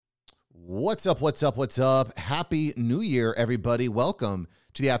What's up? What's up? What's up? Happy New Year, everybody. Welcome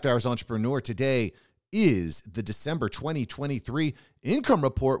to the After Hours Entrepreneur. Today is the December 2023 income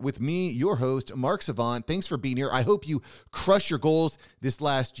report with me, your host, Mark Savant. Thanks for being here. I hope you crush your goals this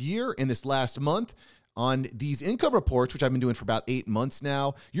last year and this last month. On these income reports, which I've been doing for about 8 months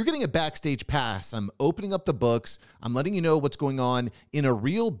now, you're getting a backstage pass. I'm opening up the books. I'm letting you know what's going on in a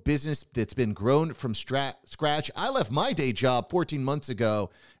real business that's been grown from scratch. I left my day job 14 months ago,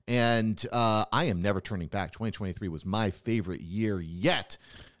 and I am never turning back. 2023 was my favorite year yet,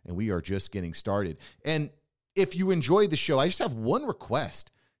 and we are just getting started. And if you enjoy the show, I just have one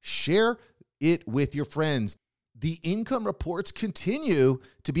request. Share it with your friends. The income reports continue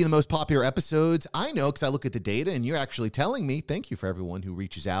to be the most popular episodes. I know because I look at the data and you're actually telling me. Thank you for everyone who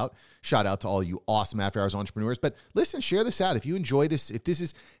reaches out. Shout out to all you awesome After Hours entrepreneurs. But listen, share this out. If you enjoy this, if this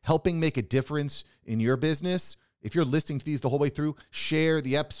is helping make a difference in your business, if you're listening to these the whole way through, share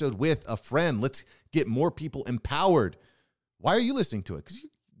the episode with a friend. Let's get more people empowered. Why are you listening to it? Because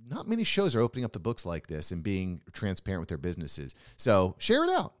not many shows are opening up the books like this and being transparent with their businesses. So share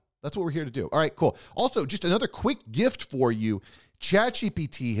it out. That's what we're here to do. All right, cool. Also, just another quick gift for you.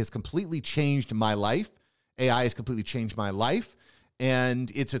 ChatGPT has completely changed my life. AI has completely changed my life.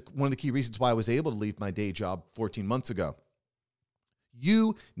 And it's one of the key reasons why I was able to leave my day job 14 months ago.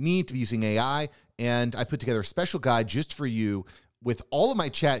 You need to be using AI. And I put together a special guide just for you with all of my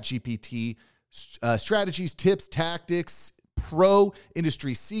ChatGPT strategies, tips, tactics, pro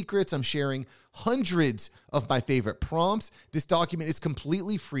industry secrets. I'm sharing hundreds of my favorite prompts. This document is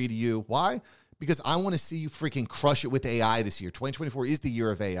completely free to you. Why? Because I want to see you freaking crush it with AI this year. 2024 is the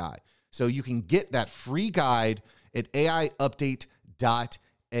year of AI. So you can get that free guide at aiupdate.ai.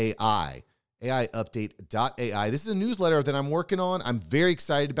 aiupdate.ai. This is a newsletter that I'm working on. I'm very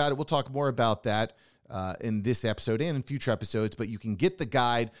excited about it. We'll talk more about that in this episode and in future episodes, but you can get the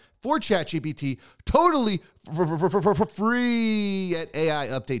guide for ChatGPT totally for free at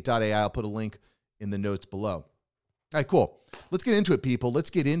aiupdate.ai. I'll put a link in the notes below. All right, cool. Let's get into it, people. Let's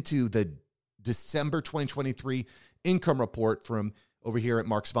get into the December 2023 income report from over here at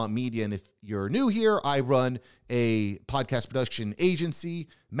Mark Savant Media. And if you're new here, I run a podcast production agency,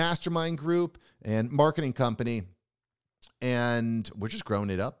 mastermind group, and marketing company. And we're just growing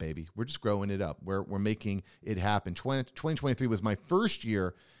it up, baby. We're just growing it up. We're making it happen. 2023 was my first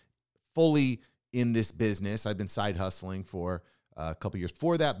year fully in this business. I've been side hustling for a couple years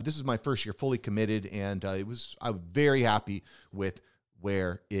before that, but this is my first year fully committed, and I was very happy with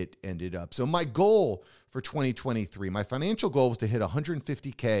where it ended up. So my goal for 2023, my financial goal was to hit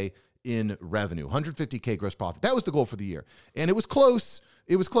 150K in revenue, 150K gross profit. That was the goal for the year, and it was close.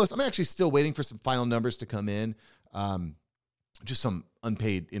 It was close. I'm actually still waiting for some final numbers to come in. Just some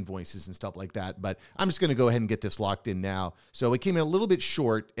unpaid invoices and stuff like that. But I'm just going to go ahead and get this locked in now. So it came in a little bit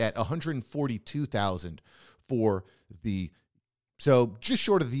short at 142,000 for so just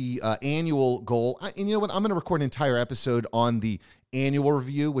short of the annual goal. And you know what? I'm going to record an entire episode on the annual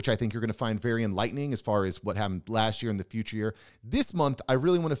review, which I think you're going to find very enlightening as far as what happened last year and the future year. This month, I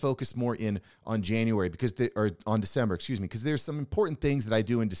really want to focus more on January on December, because there's some important things that I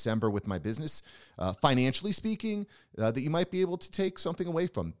do in December with my business, financially speaking, that you might be able to take something away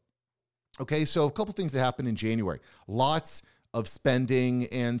from. Okay, so a couple things that happened in January. Lots of spending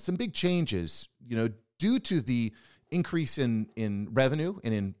and some big changes, due to the increase in revenue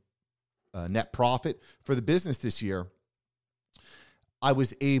and in net profit for the business this year. I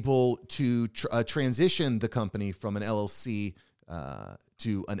was able to transition the company from an LLC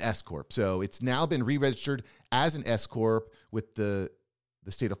to an S Corp. So it's now been re-registered as an S Corp with the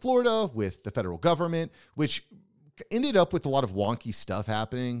state of Florida, with the federal government, which ended up with a lot of wonky stuff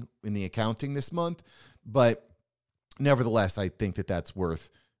happening in the accounting this month. But nevertheless, I think that that's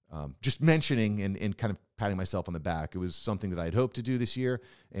worth just mentioning and kind of patting myself on the back. It was something that I'd hoped to do this year,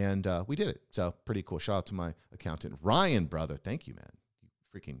 and we did it. So pretty cool. Shout out to my accountant, Ryan, brother. Thank you, man.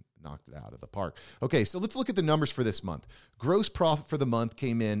 Freaking knocked it out of the park. Okay, so let's look at the numbers for this month. Gross profit for the month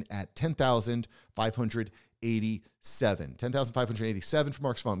came in at $10,587. $10,587 for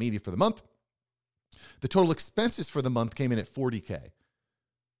Mark Savant Media for the month. The total expenses for the month came in at $40K.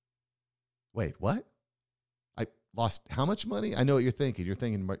 Wait, what? I lost how much money? I know what you're thinking. You're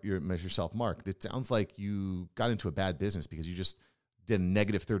thinking yourself, Mark. It sounds like you got into a bad business because you just did a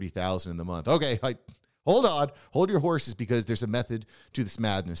negative $30,000 in the month. Okay, hold on. Hold your horses, because there's a method to this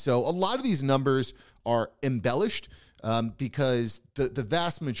madness. So a lot of these numbers are embellished because the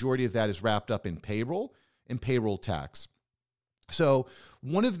vast majority of that is wrapped up in payroll and payroll tax. So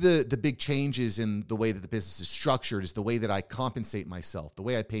one of the big changes in the way that the business is structured is the way that I compensate myself, the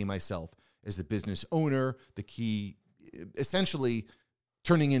way I pay myself as the business owner, the key, essentially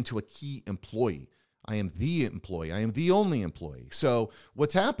turning into a key employee. I am the employee. I am the only employee. So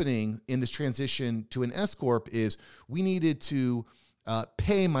what's happening in this transition to an S Corp is we needed to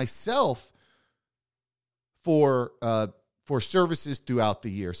pay myself for services throughout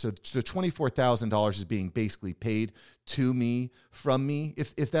the year. So $24,000 is being basically paid to me from me,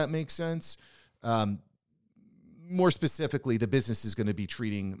 if that makes sense. More specifically, the business is going to be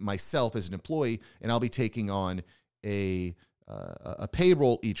treating myself as an employee, and I'll be taking on a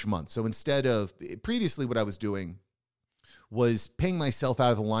payroll each month. So instead of previously, what I was doing was paying myself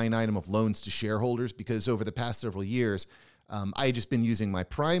out of the line item of loans to shareholders, because over the past several years, I had just been using my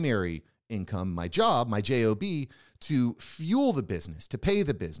primary income, my job, my JOB, to fuel the business, to pay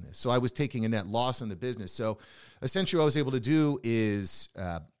the business. So I was taking a net loss in the business. So essentially what I was able to do is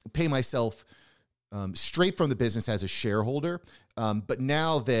pay myself straight from the business as a shareholder. But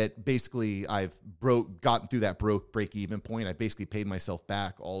now that basically I've gotten through that break-even point, I basically paid myself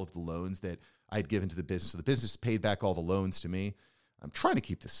back all of the loans that I'd given to the business. So the business paid back all the loans to me. I'm trying to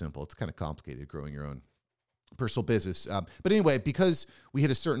keep this simple. It's kind of complicated growing your own personal business. But anyway, because we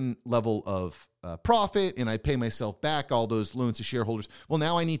hit a certain level of profit and I pay myself back all those loans to shareholders, well,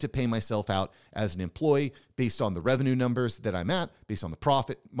 now I need to pay myself out as an employee based on the revenue numbers that I'm at, based on the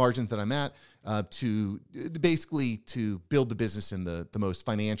profit margins that I'm at, to basically to build the business in the most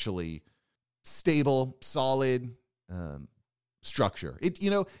financially stable, solid structure.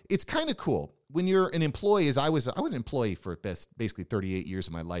 It's kind of cool. When you're an employee, as I was an employee for basically 38 years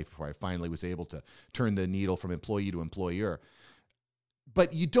of my life before I finally was able to turn the needle from employee to employer.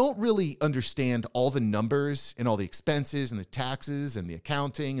 But you don't really understand all the numbers and all the expenses and the taxes and the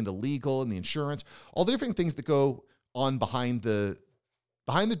accounting and the legal and the insurance, all the different things that go on behind the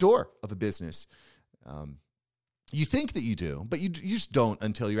door of a business. You think that you do, but you just don't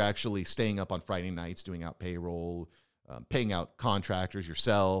until you're actually staying up on Friday nights doing out payroll, paying out contractors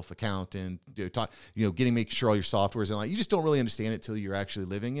yourself, accountant, making sure all your software is in line. You just don't really understand it till you're actually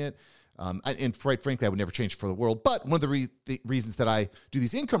living it. And quite frankly, I would never change it for the world. But one of the reasons that I do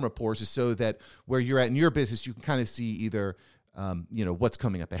these income reports is so that where you're at in your business, you can kind of see either, what's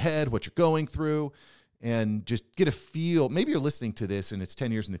coming up ahead, what you're going through, and just get a feel. Maybe you're listening to this and it's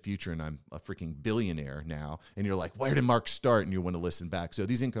 10 years in the future and I'm a freaking billionaire now. And you're like, where did Mark start? And you want to listen back. So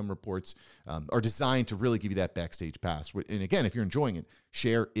these income reports are designed to really give you that backstage pass. And again, if you're enjoying it,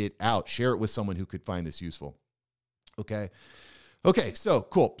 share it out. Share it with someone who could find this useful. Okay, so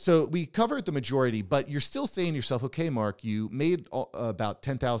cool. So we covered the majority, but you're still saying to yourself, okay, Mark, you made about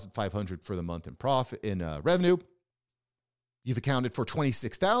 $10,500 for the month in profit in revenue. You've accounted for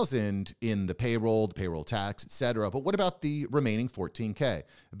 $26,000 in the payroll tax, et cetera. But what about the remaining $14K?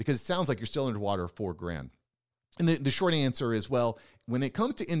 Because it sounds like you're still underwater $4,000. And the short answer is, well, when it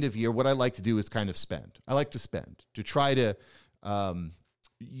comes to end of year, what I like to do is kind of spend. I like to spend to try to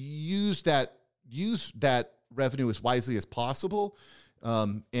use that revenue as wisely as possible,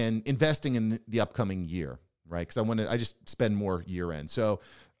 and investing in the upcoming year, right? Because I just spend more year end. So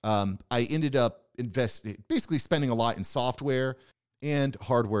I ended up basically spending a lot in software and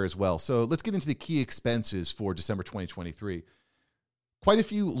hardware as well. So let's get into the key expenses for December 2023. Quite a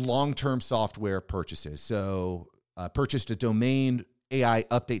few long-term software purchases. So I purchased a domain,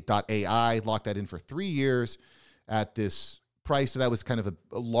 AIupdate.ai, locked that in for 3 years at this price. So that was kind of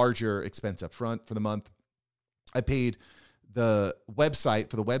a larger expense up front for the month. I paid the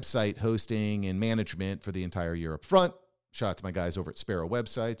website hosting and management for the entire year up front. Shout out to my guys over at Sparrow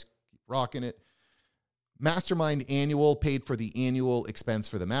Websites. Keep rocking it. Mastermind annual, paid for the annual expense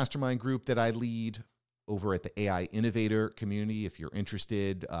for the mastermind group that I lead over at the AI Innovator community. If you're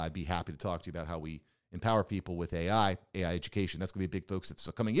interested, I'd be happy to talk to you about how we empower people with AI education. That's going to be a big focus this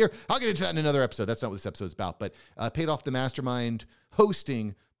coming year. I'll get into that in another episode. That's not what this episode is about, but paid off the mastermind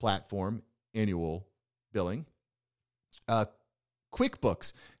hosting platform, annual billing.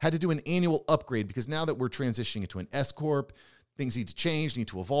 QuickBooks had to do an annual upgrade because now that we're transitioning into an S Corp, things need to change, need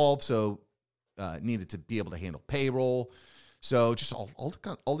to evolve. So needed to be able to handle payroll. So just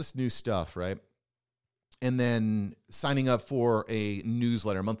all this new stuff, right? And then signing up for a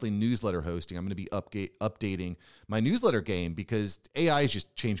monthly newsletter hosting. I'm going to be updating my newsletter game because AI is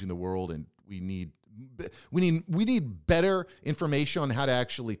just changing the world, and we need better information on how to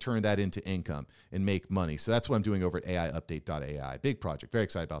actually turn that into income and make money. So that's what I'm doing over at AIupdate.ai. Big project. Very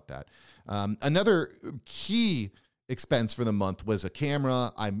excited about that. Another key expense for the month was a camera.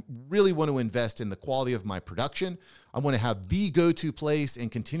 I really want to invest in the quality of my production. I want to have the go-to place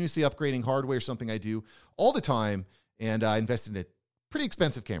and continuously upgrading hardware, something I do all the time. And I invested in a pretty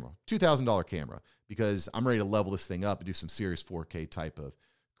expensive camera, $2,000 camera, because I'm ready to level this thing up and do some serious 4K type of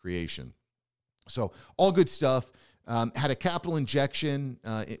creation. So all good stuff. Had a capital injection.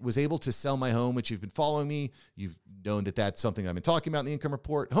 It was able to sell my home, which you've been following me. You've known that that's something I've been talking about in the income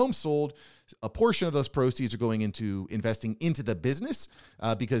report. Home sold. A portion of those proceeds are going into investing into the business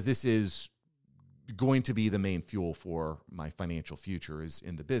because this is going to be the main fuel for my financial future is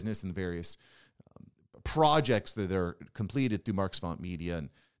in the business and the various projects that are completed through Mark Savant Media and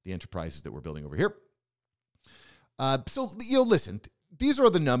the enterprises that we're building over here. So, listen, these are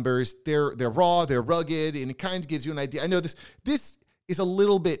the numbers. They're raw, they're rugged, and it kind of gives you an idea. I know this is a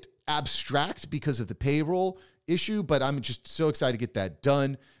little bit abstract because of the payroll issue, but I'm just so excited to get that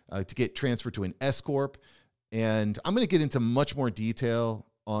done, to get transferred to an S Corp. And I'm going to get into much more detail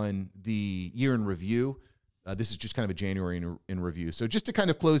on the year in review. This is just kind of a January in review. So just to kind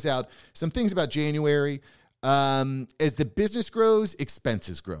of close out some things about January, as the business grows,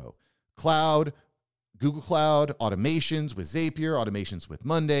 expenses grow. Cloud, Google Cloud, automations with Zapier, automations with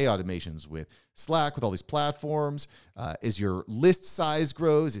Monday, automations with Slack, with all these platforms. As your list size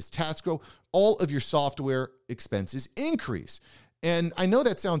grows, as tasks grow, all of your software expenses increase. And I know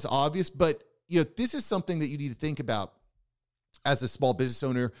that sounds obvious, but this is something that you need to think about as a small business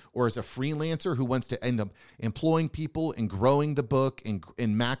owner or as a freelancer who wants to end up employing people and growing the book and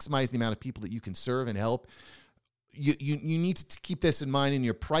maximize the amount of people that you can serve and help. You need to keep this in mind in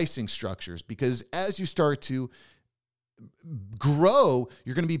your pricing structures, because as you start to grow,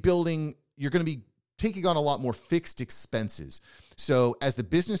 you're going to be taking on a lot more fixed expenses. So as the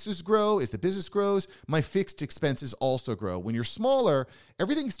business grows, my fixed expenses also grow. When you're smaller,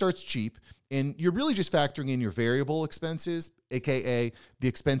 everything starts cheap, and you're really just factoring in your variable expenses, aka the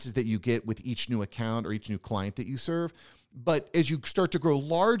expenses that you get with each new account or each new client that you serve. But as you start to grow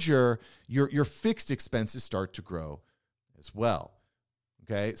larger, your fixed expenses start to grow as well.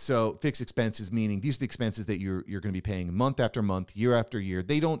 Okay, so fixed expenses meaning these are the expenses that you're going to be paying month after month, year after year.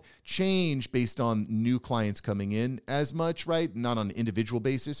 They don't change based on new clients coming in as much, right? Not on an individual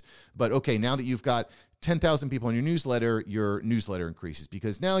basis. But okay, now that you've got 10,000 people on your newsletter increases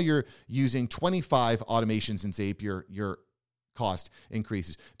because now you're using 25 automations in Zapier. Your cost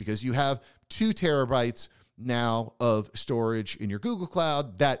increases because you have 2 terabytes now of storage in your Google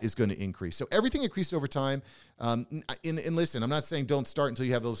Cloud. That is going to increase. So everything increases over time. And listen, I'm not saying don't start until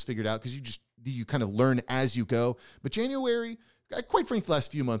you have those figured out, because you kind of learn as you go. But January, quite frankly, the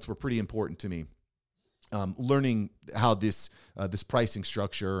last few months were pretty important to me. Learning how this pricing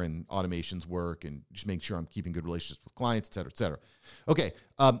structure and automations work, and just making sure I'm keeping good relationships with clients, et cetera, et cetera. Okay.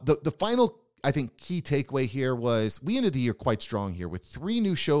 The final, I think, key takeaway here was we ended the year quite strong here with 3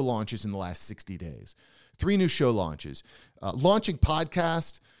 new show launches in the last 60 days. 3 new show launches. Launching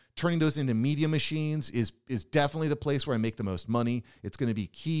podcasts, turning those into media machines is definitely the place where I make the most money. It's going to be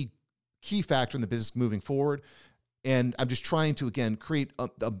key factor in the business moving forward. And I'm just trying to, again, create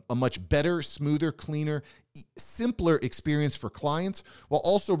a much better, smoother, cleaner, simpler experience for clients, while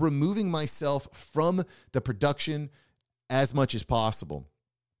also removing myself from the production as much as possible.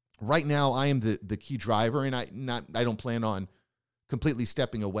 Right now, I am the key driver, and I don't plan on completely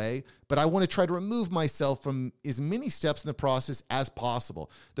stepping away, but I want to try to remove myself from as many steps in the process as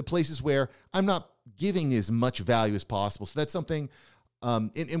possible. The places where I'm not giving as much value as possible. So that's something,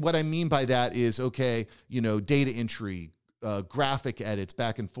 and what I mean by that is, okay, data entry, graphic edits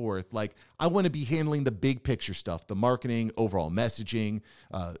back and forth. Like, I want to be handling the big picture stuff, the marketing, overall messaging,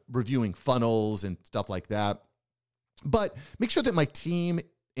 reviewing funnels and stuff like that. But make sure that my team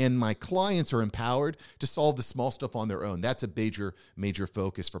and my clients are empowered to solve the small stuff on their own. That's a major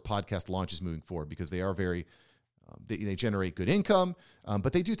focus for podcast launches moving forward, because they are very, they generate good income,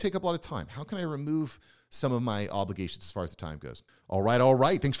 but they do take up a lot of time. How can I remove some of my obligations as far as the time goes? All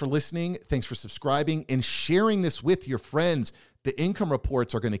right. Thanks for listening. Thanks for subscribing and sharing this with your friends. The income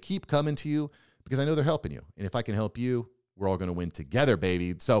reports are going to keep coming to you because I know they're helping you. And if I can help you, we're all going to win together,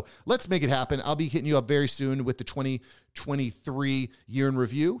 baby. So let's make it happen. I'll be hitting you up very soon with the 2023 year in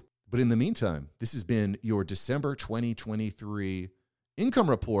review. But in the meantime, this has been your December 2023 income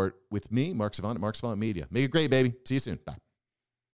report with me, Mark Savant at Mark Savant Media. Make it great, baby. See you soon. Bye.